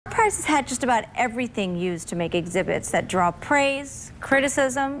ArtPrize has had just about everything used to make exhibits that draw praise,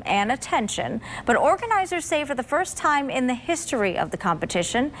 criticism, and attention. But organizers say for the first time in the history of the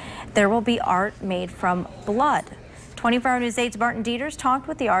competition, there will be art made from blood. 24 Hour News 8's Barton Dieters talked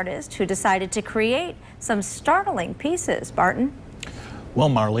with the artist who decided to create some startling pieces. Barton? Well,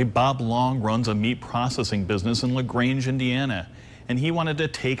 Marley, Bob Long runs a meat processing business in LaGrange, Indiana. And he wanted to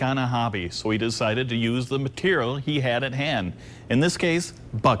take on a hobby, so he decided to use the material he had at hand. In this case,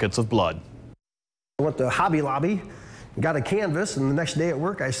 buckets of blood. I went to Hobby Lobby, got a canvas, and the next day at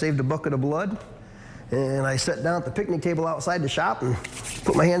work I saved a bucket of blood. And I sat down at the picnic table outside the shop and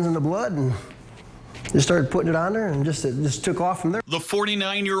put my hands in the blood and just started putting it on there, and it just took off from there. The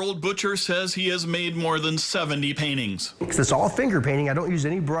 49-year-old butcher says he has made more than 70 paintings. It's all finger painting. I don't use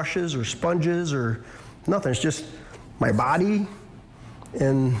any brushes or sponges or nothing. It's just my body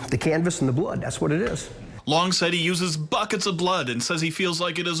and the canvas and the blood. That's what it is. Long said he uses buckets of blood and says he feels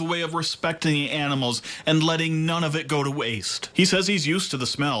like it is a way of respecting the animals and letting none of it go to waste. He says he's used to the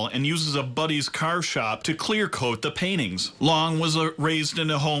smell and uses a buddy's car shop to clear coat the paintings. Long was raised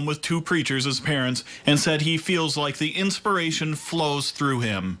in a home with two preachers as parents and said he feels like the inspiration flows through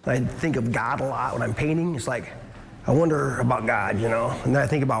him. I think of God a lot when I'm painting. It's like, I wonder about God, you know, and then I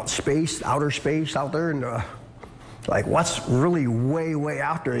think about space, outer space out there, and like, what's really way, way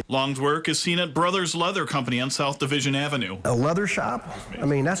out there? Long's work is seen at Brothers Leather Company on South Division Avenue. A leather shop? I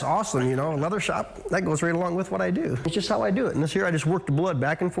mean, that's awesome, you know. A leather shop, that goes right along with what I do. It's just how I do it. And this year I just work the blood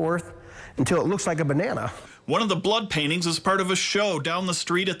back and forth until it looks like a banana. One of the blood paintings is part of a show down the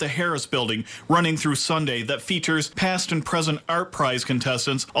street at the Harris Building, running through Sunday, that features past and present ArtPrize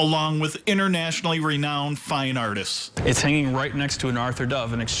contestants, along with internationally renowned fine artists. It's hanging right next to an Arthur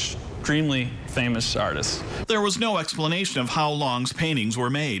Dove, an extremely famous artist. There was no explanation of how Long's paintings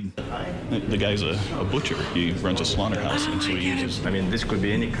were made. The guy's a butcher. He runs a slaughterhouse, and so he uses... I mean, this could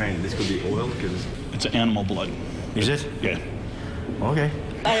be any kind. This could be oil, because... It's animal blood. Is it? Yeah. Okay.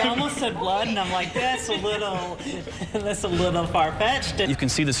 I almost said blood, and I'm like, that's a little far-fetched. You can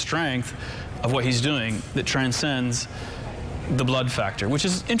see the strength of what he's doing that transcends the blood factor, which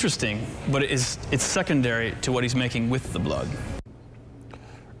is interesting, but it's secondary to what he's making with the blood.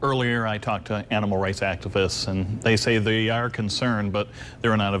 Earlier, I talked to animal rights activists, and they say they are concerned, but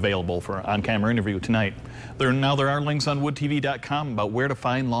they're not available for an on-camera interview tonight. There are links on woodtv.com about where to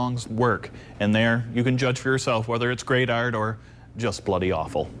find Long's work, and there you can judge for yourself whether it's great art or just bloody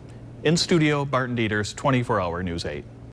awful. In studio, Barton Dieters, 24 Hour News 8.